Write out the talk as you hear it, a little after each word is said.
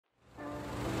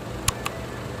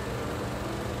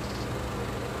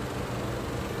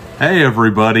Hey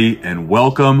everybody, and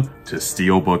welcome to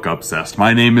Steelbook Obsessed.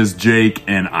 My name is Jake,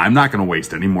 and I'm not gonna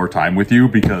waste any more time with you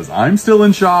because I'm still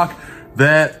in shock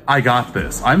that I got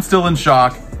this. I'm still in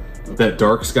shock that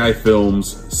Dark Sky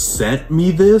Films sent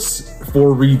me this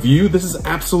for review. This is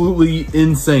absolutely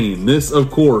insane. This,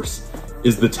 of course,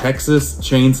 is the Texas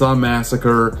Chainsaw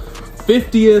Massacre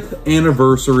 50th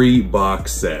anniversary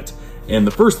box set. And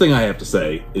the first thing I have to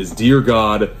say is, dear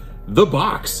God, the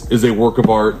box is a work of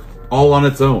art all on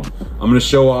its own. I'm gonna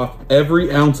show off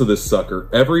every ounce of this sucker,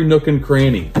 every nook and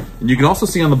cranny. And you can also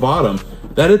see on the bottom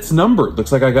that it's numbered.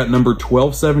 Looks like I got number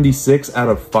 1276 out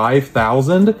of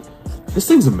 5,000. This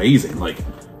thing's amazing. Like,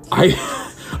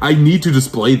 I need to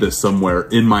display this somewhere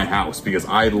in my house because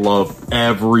I love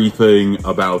everything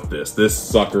about this. This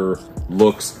sucker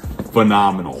looks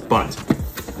phenomenal, but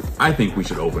I think we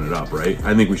should open it up, right?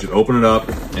 I think we should open it up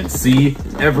and see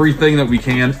everything that we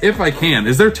can, if I can.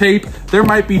 Is there tape? There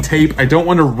might be tape. I don't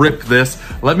want to rip this.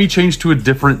 Let me change to a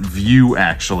different view,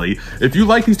 actually. If you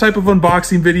like these type of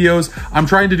unboxing videos, I'm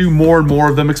trying to do more and more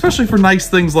of them, especially for nice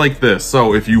things like this.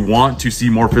 So if you want to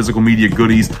see more physical media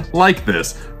goodies like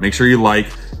this, make sure you like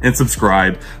and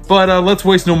subscribe. But let's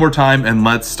waste no more time and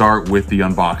let's start with the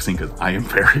unboxing because I am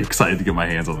very excited to get my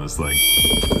hands on this thing.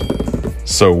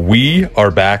 So we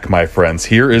are back, my friends.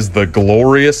 Here is the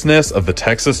gloriousness of the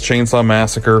Texas Chainsaw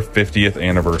Massacre 50th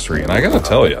anniversary. And I gotta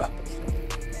tell you,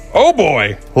 oh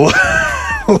boy,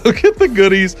 look at the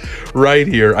goodies right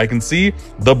here. I can see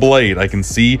the blade. I can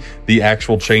see the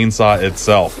actual chainsaw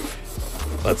itself.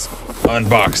 Let's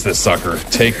unbox this sucker.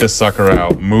 Take this sucker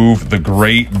out. Move the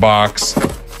great box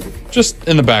just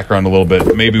in the background a little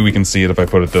bit. Maybe we can see it if I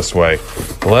put it this way.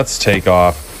 Let's take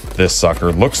off this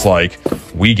sucker. Looks like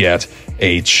we get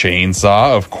a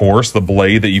chainsaw, of course, the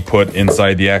blade that you put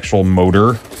inside the actual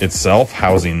motor itself,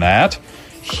 housing that.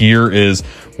 Here is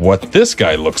what this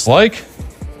guy looks like.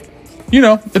 You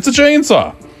know, it's a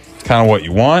chainsaw. Kind of what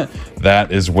you want.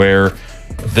 That is where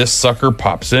this sucker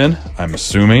pops in, I'm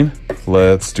assuming.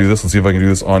 Let's do this. Let's see if I can do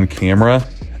this on camera.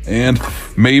 And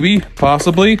maybe,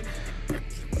 possibly.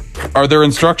 Are there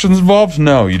instructions involved?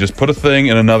 No, you just put a thing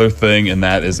in another thing and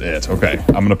that is it. Okay,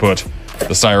 I'm gonna put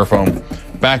the styrofoam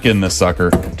back in this sucker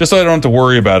just so I don't have to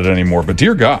worry about it anymore. But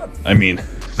dear God, I mean,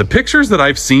 the pictures that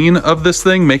I've seen of this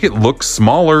thing make it look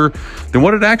smaller than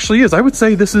what it actually is. I would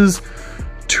say this is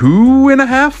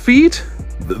 2.5 feet.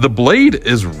 The blade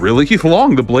is really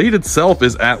long. The blade itself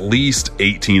is at least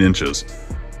 18 inches.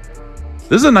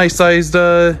 This is a nice sized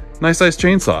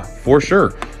chainsaw for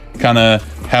sure. Kind of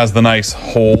has the nice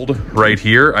hold right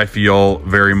here. I feel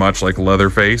very much like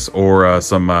Leatherface or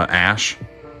some Ash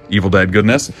Evil Dead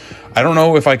goodness. I don't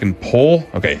know if I can pull.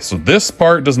 Okay, so this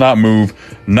part does not move.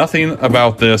 Nothing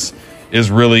about this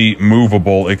is really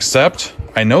movable, except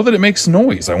I know that it makes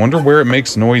noise. I wonder where it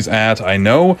makes noise at. I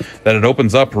know that it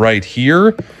opens up right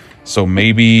here. So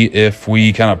maybe if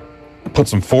we kind of put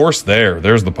some force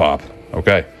there's the pop.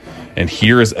 Okay, and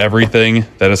here is everything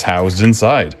that is housed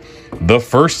inside. The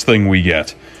first thing we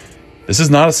get, this is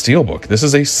not a steelbook. This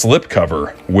is a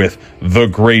slipcover with the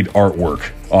great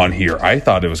artwork on here. I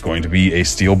thought it was going to be a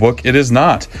steelbook. It is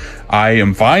not. I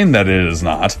am fine that it is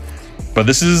not. But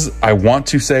this is, I want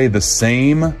to say, the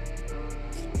same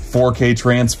 4K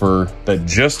transfer that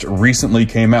just recently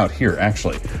came out here.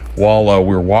 Actually, while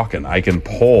we're walking, I can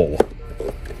pull.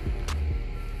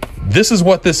 This is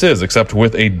what this is, except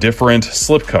with a different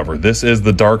slipcover. This is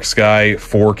the Dark Sky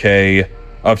 4K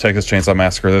of Texas Chainsaw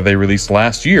Massacre that they released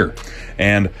last year.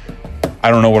 And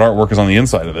I don't know what artwork is on the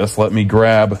inside of this. Let me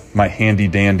grab my handy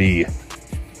dandy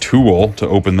tool to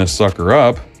open this sucker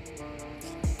up.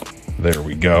 There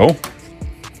we go.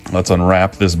 Let's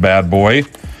unwrap this bad boy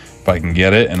if I can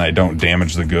get it and I don't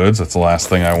damage the goods. That's the last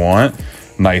thing I want.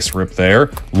 Nice rip there.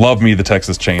 Love me the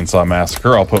Texas Chainsaw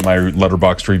Massacre. I'll put my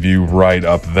Letterboxd review right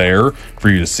up there for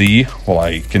you to see while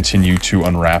I continue to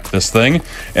unwrap this thing.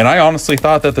 And I honestly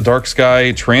thought that the Dark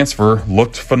Sky transfer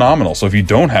looked phenomenal. So if you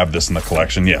don't have this in the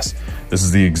collection, yes, this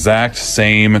is the exact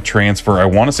same transfer. I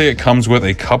want to say it comes with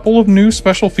a couple of new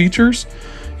special features.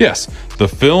 Yes, the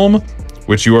film,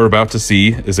 which you are about to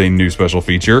see, is a new special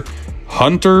feature.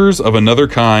 Hunters of Another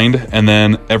Kind, and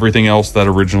then everything else that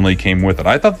originally came with it.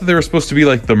 I thought that they were supposed to be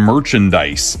like the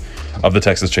merchandise of the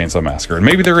Texas Chainsaw Massacre, and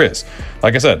maybe there is.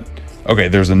 Like I said, okay,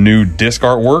 there's a new disc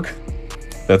artwork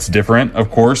that's different,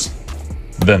 of course,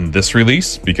 than this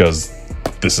release, because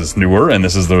this is newer, and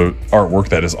this is the artwork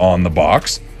that is on the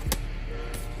box.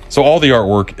 So all the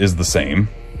artwork is the same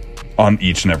on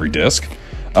each and every disc,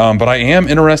 but I am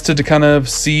interested to kind of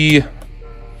see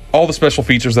all the special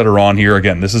features that are on here.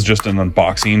 Again, this is just an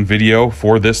unboxing video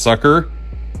for this sucker,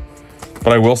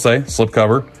 but I will say,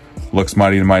 slipcover, Looks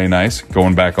mighty nice.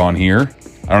 Going back on here.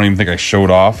 I don't even think I showed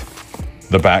off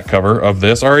the back cover of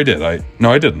this. Or I did.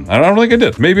 No, I didn't. I don't think I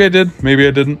did. Maybe I did. Maybe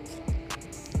I didn't.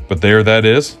 But there that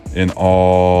is in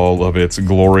all of its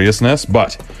gloriousness.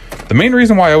 But the main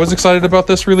reason why I was excited about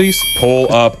this release,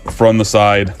 pull up from the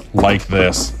side like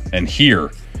this. And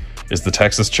here is the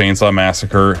Texas Chainsaw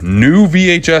Massacre new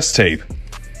VHS tape.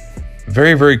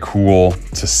 Very, very cool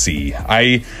to see.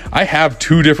 I have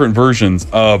two different versions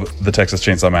of the Texas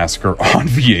Chainsaw Massacre on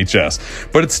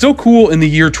VHS, but it's still cool in the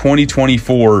year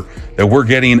 2024 that we're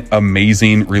getting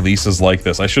amazing releases like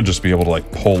this. I should just be able to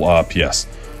like pull up, yes,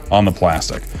 on the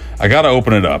plastic. I gotta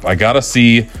open it up. I gotta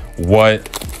see what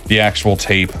the actual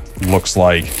tape looks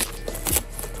like.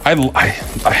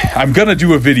 I'm gonna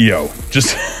do a video,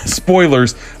 just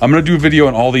spoilers. I'm gonna do a video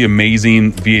on all the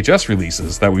amazing VHS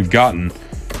releases that we've gotten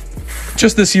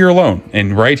just this year alone.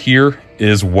 And right here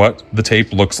is what the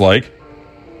tape looks like.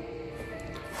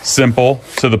 Simple,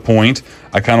 to the point.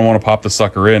 I kind of want to pop the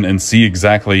sucker in and see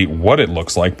exactly what it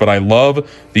looks like, but I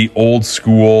love the old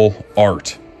school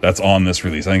art that's on this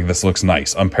release. I think this looks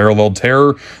nice. Unparalleled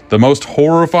Terror, the most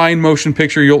horrifying motion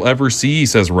picture you'll ever see,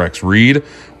 says Rex Reed.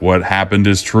 What happened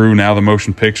is true. Now the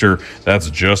motion picture, that's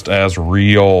just as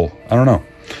real. I don't know.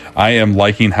 I am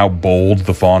liking how bold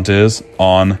the font is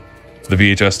on the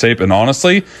VHS tape, and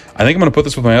honestly, I think I'm going to put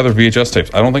this with my other VHS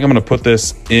tapes. I don't think I'm going to put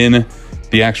this in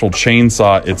the actual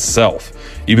chainsaw itself,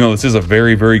 even though this is a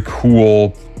very, very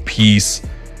cool piece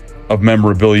of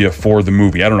memorabilia for the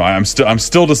movie. I don't know. I'm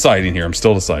still deciding here. I'm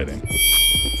still deciding.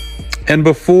 And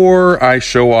before I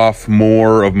show off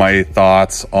more of my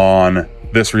thoughts on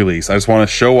this release, I just want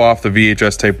to show off the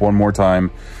VHS tape one more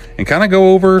time and kind of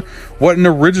go over what an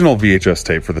original VHS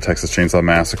tape for the Texas Chainsaw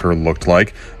Massacre looked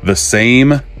like. The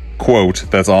same quote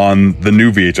that's on the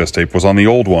new VHS tape was on the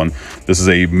old one. This is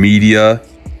a media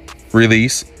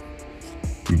release.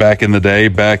 Back in the day,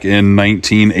 back in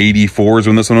 1984 is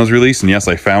when this one was released. And yes,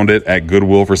 I found it at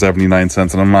Goodwill for 79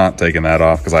 cents, and I'm not taking that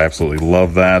off because I absolutely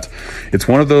love that. It's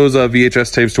one of those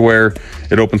VHS tapes to where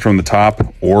it opens from the top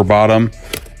or bottom,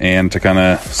 and to kind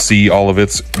of see all of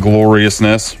its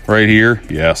gloriousness right here.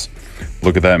 Yes,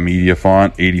 look at that media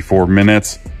font, 84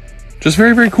 minutes. Just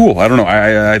very, very cool. I don't know.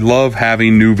 I love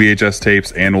having new VHS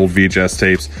tapes and old VHS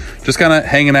tapes just kind of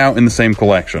hanging out in the same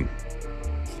collection.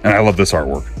 And I love this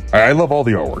artwork. I love all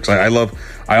the artworks.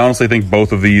 I honestly think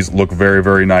both of these look very,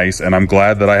 very nice, and I'm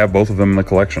glad that I have both of them in the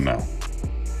collection now.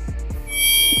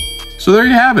 So there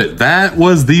you have it. That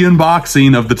was the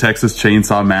unboxing of the Texas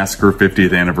Chainsaw Massacre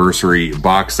 50th anniversary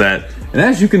box set. And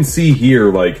as you can see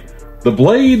here, like, the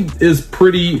blade is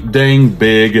pretty dang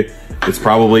big. It's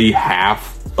probably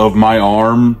half of my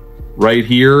arm right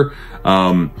here.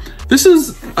 This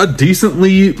is a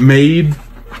decently made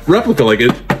replica. Like,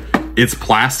 it's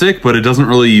plastic, but it doesn't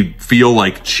really feel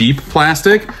like cheap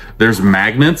plastic. There's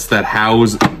magnets that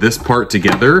house this part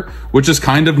together, which is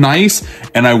kind of nice.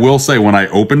 And I will say, when I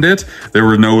opened it, there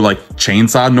were no like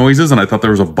chainsaw noises, and I thought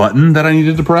there was a button that I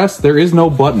needed to press. There is no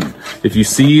button. If you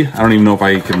see, I don't even know if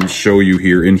I can show you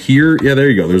here. In here, yeah, there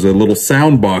you go. There's a little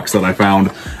sound box that I found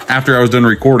after I was done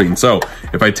recording. So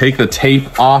if I take the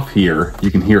tape off here,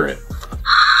 you can hear it.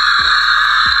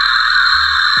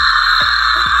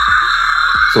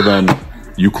 So then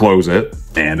you close it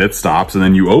and it stops, and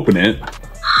then you open it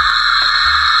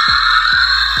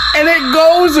and it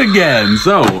goes again.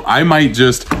 So I might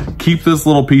just keep this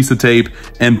little piece of tape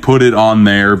and put it on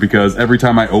there, because every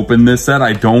time I open this set,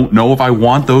 I don't know if I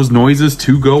want those noises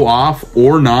to go off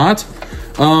or not.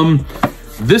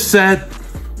 This set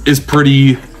is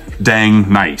pretty dang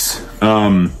nice.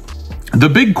 The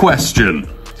big question,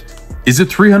 is it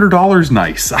 $300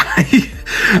 nice?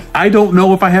 I don't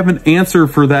know if I have an answer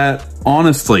for that,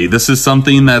 honestly. This is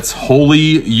something that's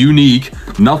wholly unique.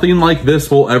 Nothing like this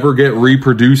will ever get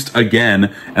reproduced again,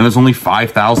 and there's only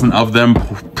 5,000 of them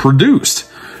produced.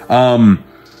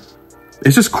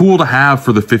 It's just cool to have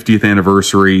for the 50th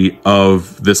anniversary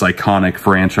of this iconic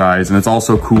franchise, and it's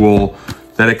also cool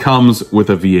that it comes with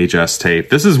a VHS tape.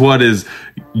 This is what is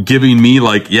giving me,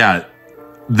 like, yeah,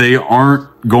 they aren't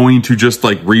going to just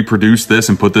like reproduce this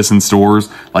and put this in stores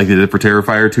like they did for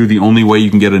Terrifier 2. The only way you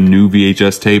can get a new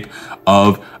VHS tape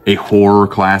of a horror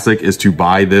classic is to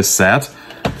buy this set.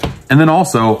 And then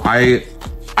also, I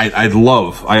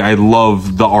love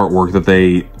the artwork that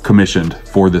they commissioned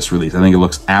for this release. I think it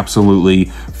looks absolutely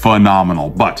phenomenal.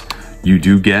 But you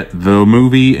do get the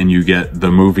movie, and you get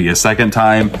the movie a second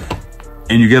time,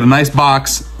 and you get a nice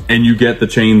box, and you get the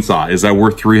chainsaw. Is that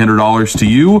worth $300 to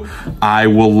you? I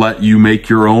will let you make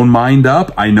your own mind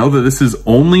up. I know that this is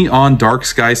only on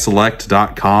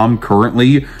darkskysselect.com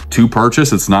currently to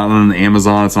purchase. It's not on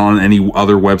Amazon. It's not on any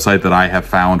other website that I have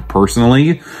found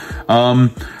personally.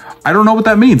 I don't know what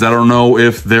that means. I don't know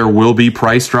if there will be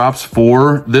price drops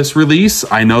for this release.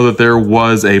 I know that there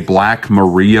was a Black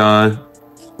Maria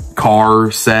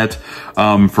car set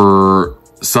for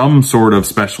some sort of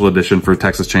special edition for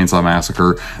Texas Chainsaw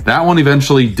Massacre. That one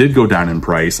eventually did go down in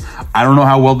price. I don't know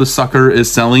how well this sucker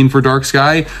is selling for Dark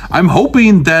Sky. I'm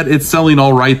hoping that it's selling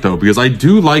all right though, because I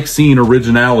do like seeing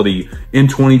originality in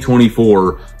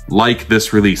 2024 like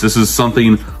this release. This is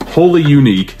something wholly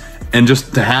unique, and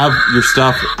just to have your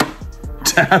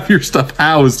stuff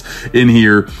housed in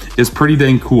here is pretty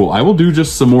dang cool. I will do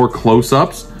just some more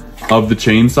close-ups of the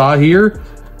chainsaw here.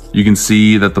 You can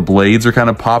see that the blades are kind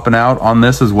of popping out on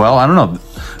this as well. I don't know.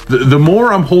 The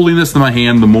more I'm holding this in my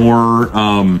hand, the more,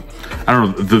 I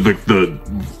don't know,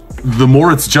 the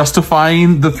more it's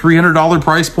justifying the $300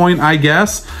 price point, I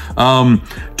guess.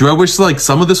 Do I wish like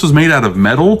some of this was made out of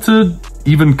metal to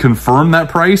even confirm that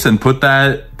price and put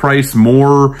that price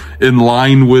more in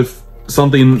line with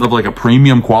something of like a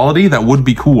premium quality? That would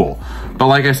be cool. But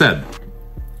like I said,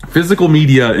 physical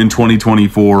media in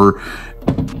 2024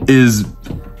 is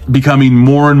becoming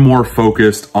more and more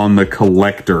focused on the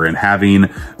collector and having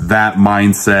that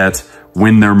mindset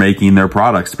when they're making their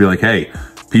products to be like, hey,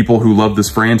 people who love this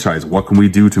franchise, what can we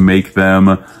do to make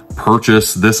them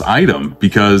purchase this item?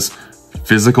 Because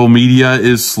physical media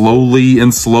is slowly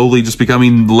just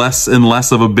becoming less and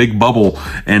less of a big bubble,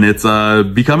 and it's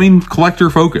becoming collector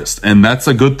focused. And that's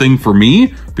a good thing for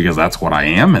me, because that's what I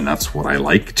am and that's what I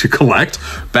like to collect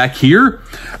back here.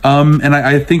 And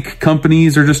I think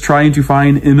companies are just trying to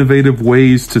find innovative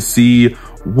ways to see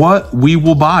what we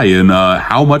will buy and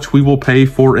how much we will pay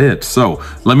for it. So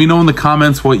let me know in the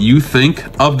comments what you think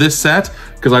of this set,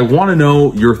 because I want to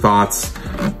know your thoughts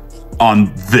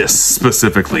on this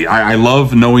specifically. I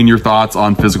love knowing your thoughts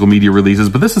on physical media releases,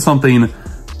 but this is something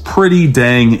pretty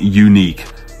dang unique.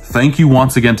 Thank you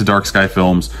once again to Dark Sky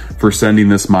Films for sending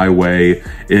this my way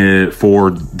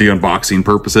for the unboxing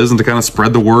purposes and to kind of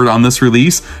spread the word on this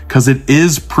release, because it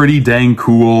is pretty dang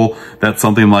cool that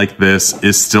something like this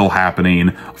is still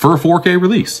happening for a 4K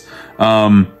release.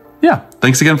 Yeah,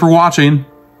 thanks again for watching,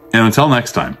 and until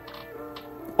next time,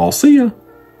 I'll see ya.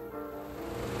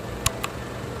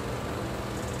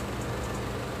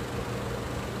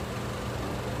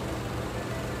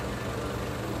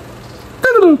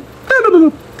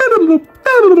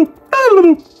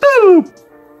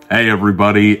 Hey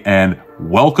everybody, and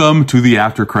welcome to the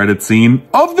after credit scene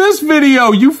of this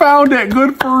video. You found it.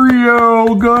 Good for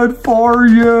you. Good for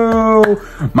you.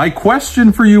 My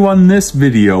question for you on this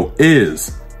video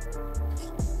is,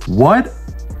 why?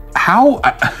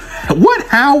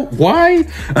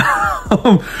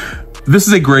 This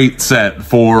is a great set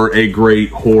for a great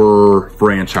horror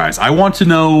franchise. I want to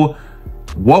know,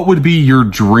 what would be your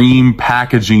dream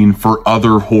packaging for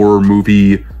other horror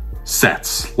movie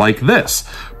sets like this?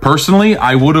 Personally,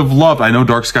 I would have loved, I know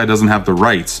Dark Sky doesn't have the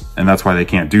rights and that's why they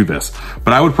can't do this,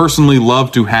 but I would personally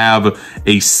love to have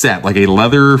a set, like a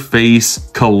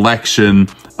Leatherface collection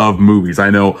of movies.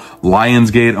 I know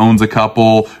Lionsgate owns a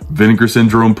couple, Vinegar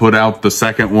Syndrome put out the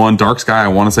second one, Dark Sky I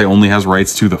want to say only has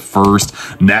rights to the first,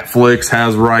 Netflix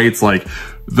has rights. Like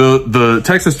the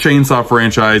Texas Chainsaw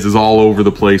franchise is all over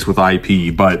the place with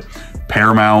IP, but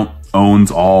Paramount owns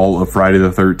all of Friday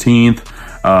the 13th.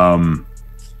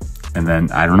 And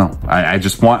then I don't know.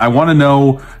 I want to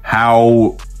know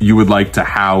how you would like to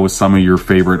house some of your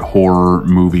favorite horror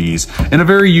movies in a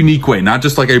very unique way, not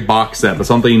just like a box set, but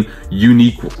something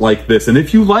unique like this. And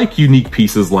if you like unique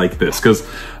pieces like this, because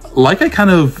like I kind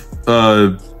of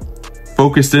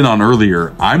focused in on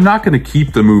earlier, I'm not going to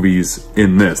keep the movies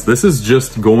in this. This is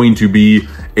just going to be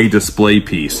a display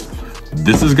piece.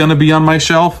 This is going to be on my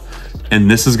shelf, and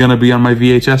this is going to be on my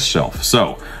VHS shelf.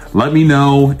 So let me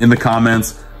know in the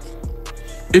comments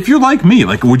if you're like me.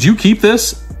 Like, would you keep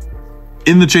this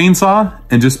in the chainsaw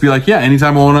and just be like, yeah,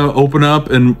 anytime I want to open up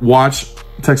and watch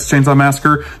Texas Chainsaw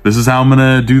Massacre, this is how I'm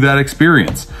gonna do that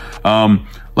experience?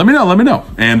 Let me know.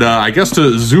 And I guess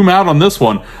to zoom out on this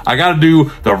one, I gotta do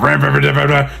the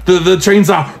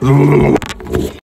chainsaw.